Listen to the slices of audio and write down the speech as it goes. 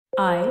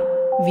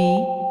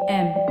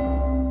IVM.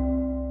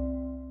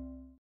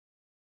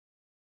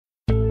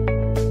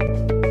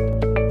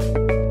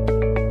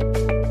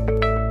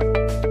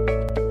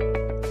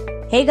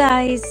 Hey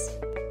guys,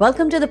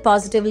 welcome to the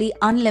Positively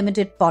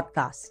Unlimited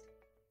podcast.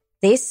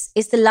 This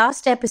is the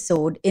last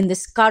episode in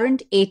this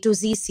current A to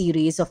Z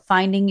series of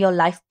finding your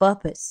life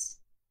purpose.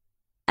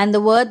 And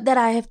the word that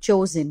I have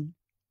chosen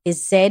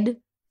is Z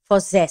for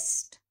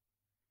zest.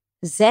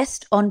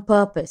 Zest on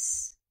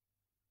purpose.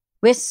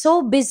 We're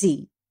so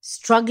busy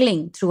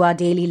struggling through our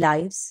daily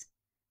lives.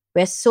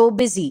 We're so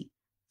busy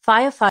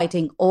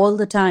firefighting all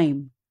the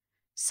time.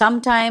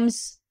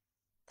 Sometimes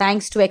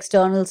thanks to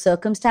external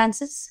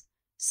circumstances.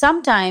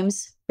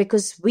 Sometimes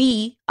because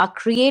we are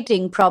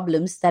creating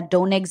problems that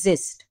don't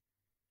exist.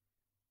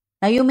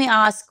 Now you may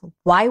ask,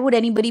 why would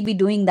anybody be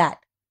doing that?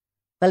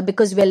 Well,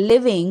 because we're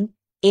living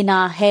in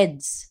our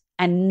heads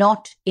and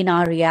not in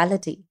our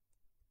reality.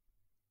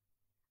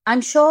 I'm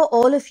sure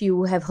all of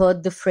you have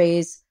heard the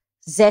phrase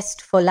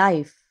zest for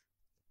life.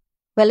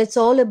 Well, it's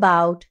all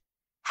about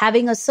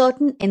having a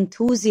certain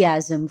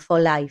enthusiasm for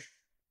life,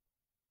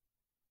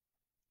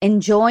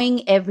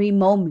 enjoying every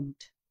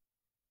moment.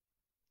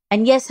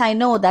 And yes, I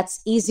know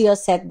that's easier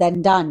said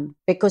than done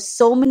because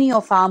so many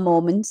of our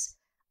moments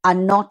are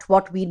not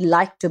what we'd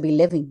like to be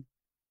living.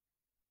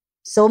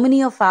 So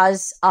many of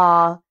us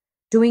are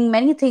doing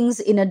many things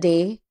in a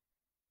day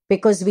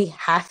because we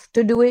have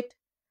to do it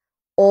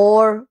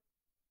or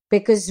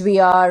because we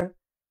are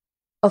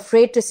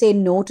afraid to say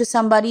no to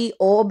somebody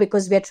or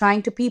because we are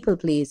trying to people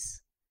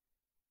please.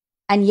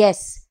 And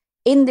yes,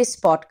 in this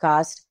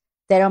podcast,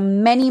 there are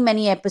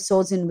many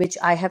episodes in which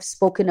I have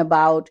spoken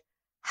about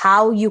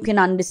how you can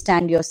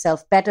understand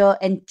yourself better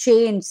and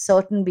change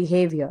certain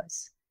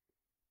behaviors.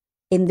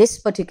 In this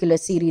particular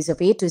series of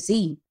A to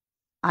Z,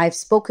 I've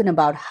spoken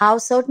about how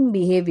certain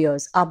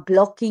behaviors are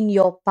blocking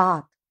your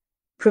path,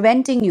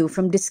 preventing you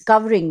from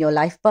discovering your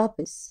life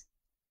purpose.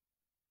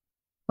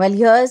 Well,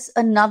 here's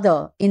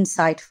another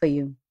insight for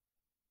you.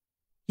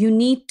 You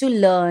need to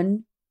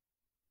learn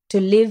to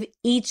live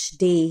each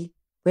day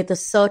with a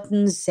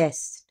certain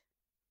zest.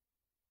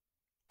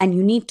 And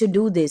you need to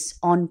do this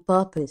on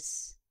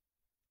purpose.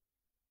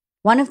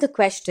 One of the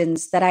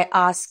questions that I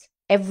ask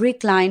every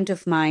client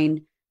of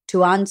mine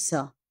to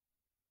answer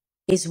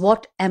is,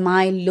 what am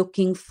I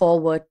looking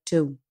forward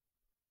to?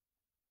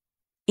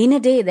 In a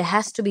day, there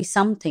has to be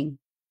something.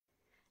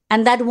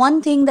 And that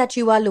one thing that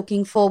you are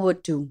looking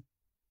forward to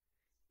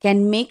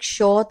can make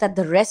sure that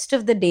the rest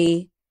of the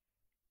day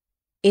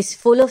is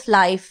full of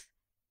life,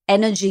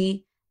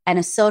 energy, and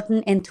a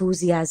certain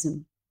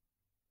enthusiasm.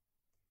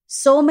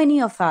 So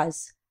many of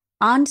us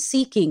aren't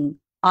seeking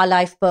our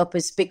life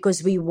purpose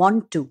because we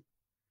want to,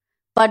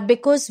 but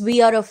because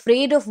we are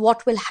afraid of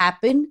what will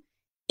happen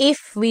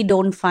if we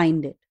don't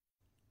find it.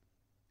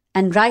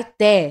 And right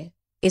there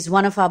is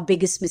one of our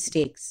biggest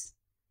mistakes.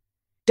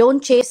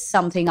 Don't chase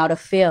something out of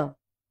fear.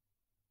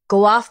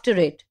 Go after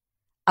it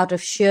out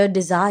of sheer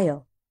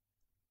desire.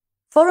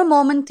 For a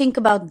moment, think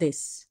about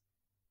this.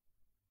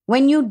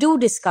 When you do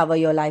discover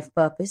your life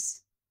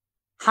purpose,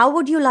 how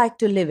would you like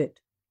to live it?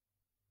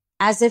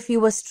 As if you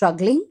were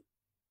struggling?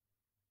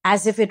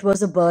 As if it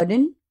was a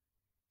burden?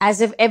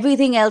 As if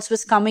everything else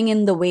was coming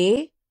in the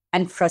way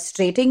and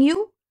frustrating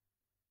you?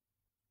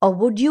 Or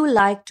would you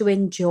like to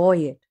enjoy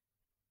it?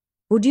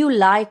 Would you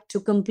like to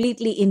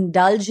completely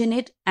indulge in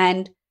it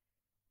and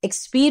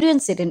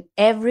experience it in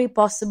every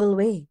possible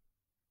way?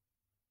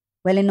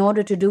 Well, in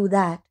order to do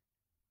that,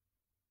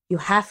 you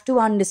have to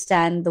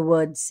understand the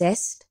word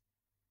zest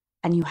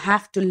and you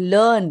have to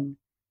learn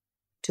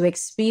to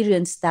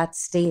experience that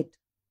state.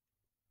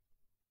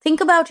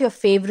 Think about your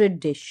favorite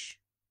dish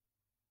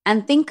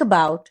and think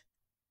about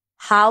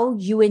how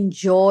you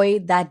enjoy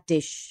that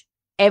dish,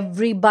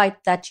 every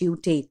bite that you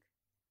take.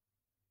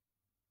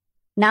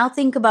 Now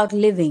think about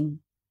living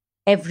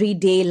every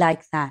day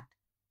like that.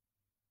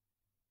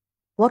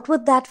 What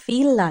would that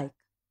feel like?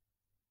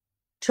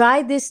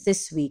 Try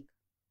this week.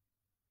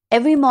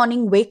 Every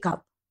morning, wake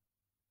up,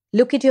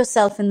 look at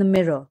yourself in the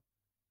mirror,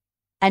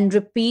 and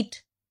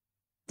repeat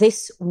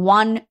this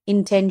one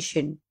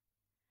intention.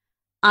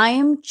 I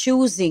am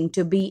choosing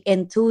to be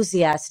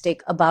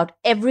enthusiastic about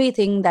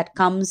everything that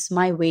comes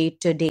my way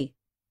today.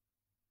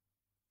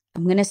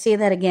 I'm going to say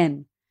that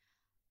again.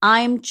 I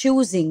am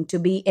choosing to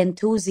be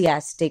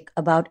enthusiastic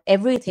about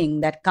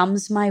everything that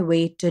comes my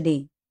way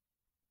today.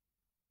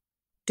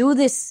 Do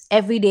this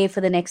every day for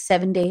the next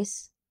 7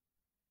 days.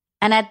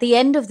 And at the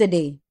end of the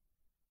day,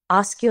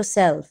 ask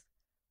yourself,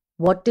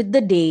 what did the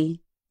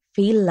day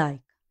feel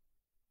like?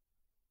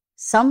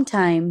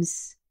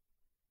 Sometimes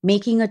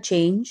making a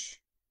change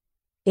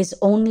is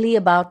only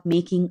about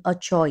making a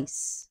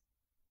choice.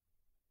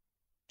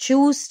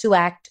 Choose to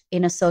act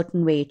in a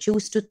certain way,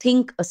 choose to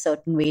think a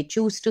certain way,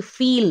 choose to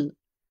feel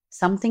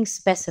something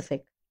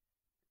specific.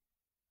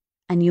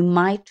 And you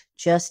might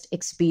just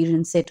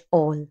experience it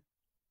all.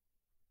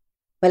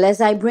 Well,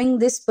 as I bring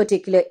this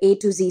particular A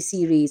to Z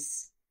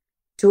series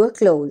to a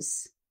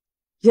close,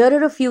 here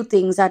are a few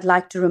things I'd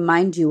like to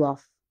remind you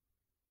of.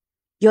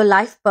 Your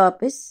life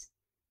purpose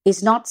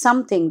is not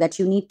something that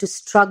you need to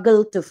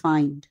struggle to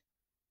find,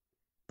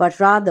 but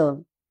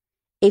rather,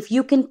 if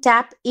you can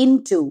tap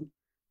into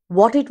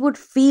what it would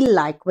feel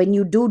like when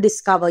you do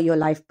discover your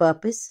life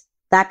purpose,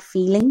 that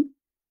feeling,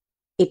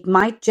 it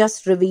might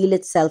just reveal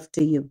itself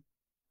to you.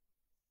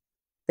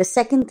 The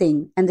second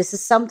thing, and this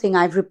is something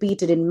I've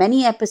repeated in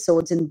many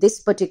episodes in this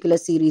particular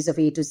series of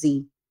A to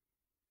Z,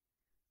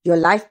 your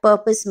life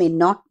purpose may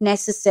not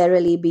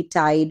necessarily be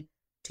tied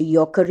to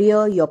your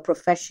career, your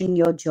profession,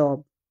 your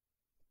job.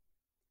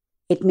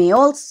 It may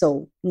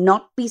also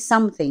not be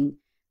something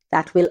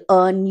that will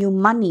earn you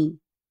money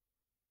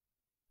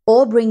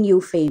or bring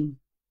you fame.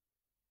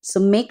 So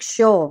make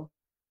sure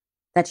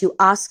that you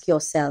ask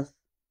yourself,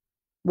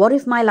 what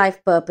if my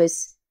life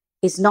purpose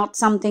is not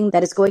something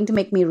that is going to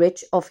make me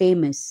rich or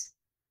famous?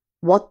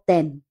 What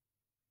then?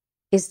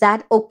 Is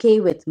that okay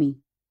with me?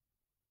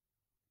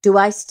 Do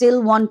I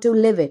still want to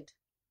live it?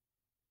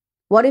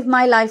 What if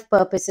my life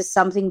purpose is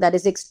something that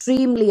is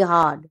extremely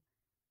hard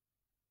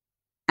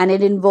and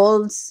it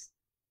involves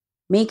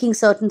making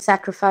certain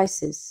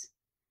sacrifices?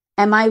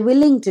 Am I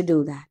willing to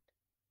do that?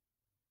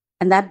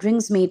 And that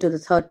brings me to the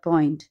third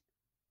point.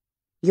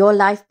 Your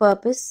life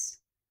purpose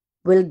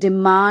will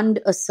demand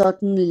a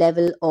certain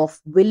level of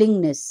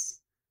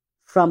willingness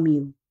from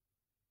you.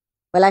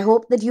 Well, I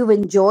hope that you've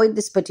enjoyed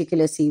this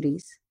particular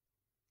series.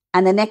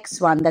 And the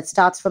next one that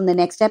starts from the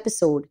next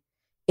episode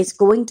is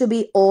going to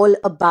be all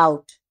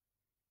about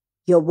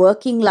your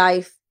working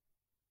life,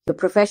 your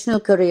professional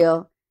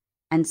career,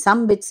 and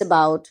some bits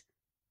about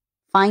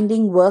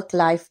finding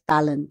work-life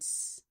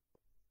balance.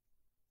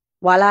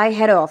 While I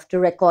head off to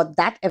record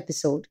that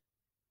episode,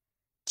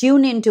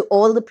 tune into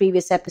all the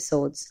previous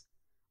episodes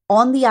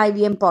on the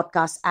IVM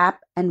Podcast app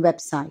and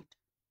website.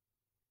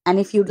 And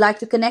if you'd like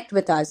to connect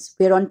with us,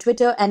 we're on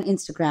Twitter and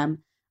Instagram.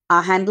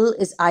 Our handle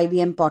is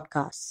IVM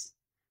Podcasts.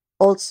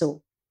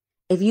 Also,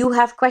 if you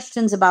have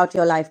questions about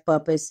your life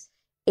purpose,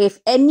 if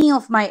any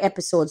of my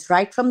episodes,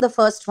 right from the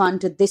first one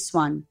to this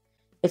one,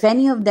 if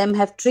any of them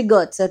have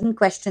triggered certain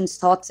questions,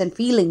 thoughts, and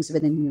feelings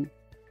within you,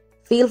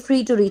 feel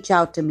free to reach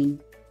out to me.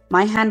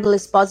 My handle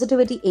is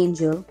Positivity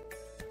Angel,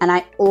 and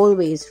I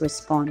always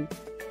respond.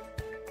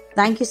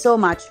 Thank you so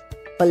much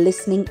for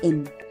listening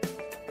in.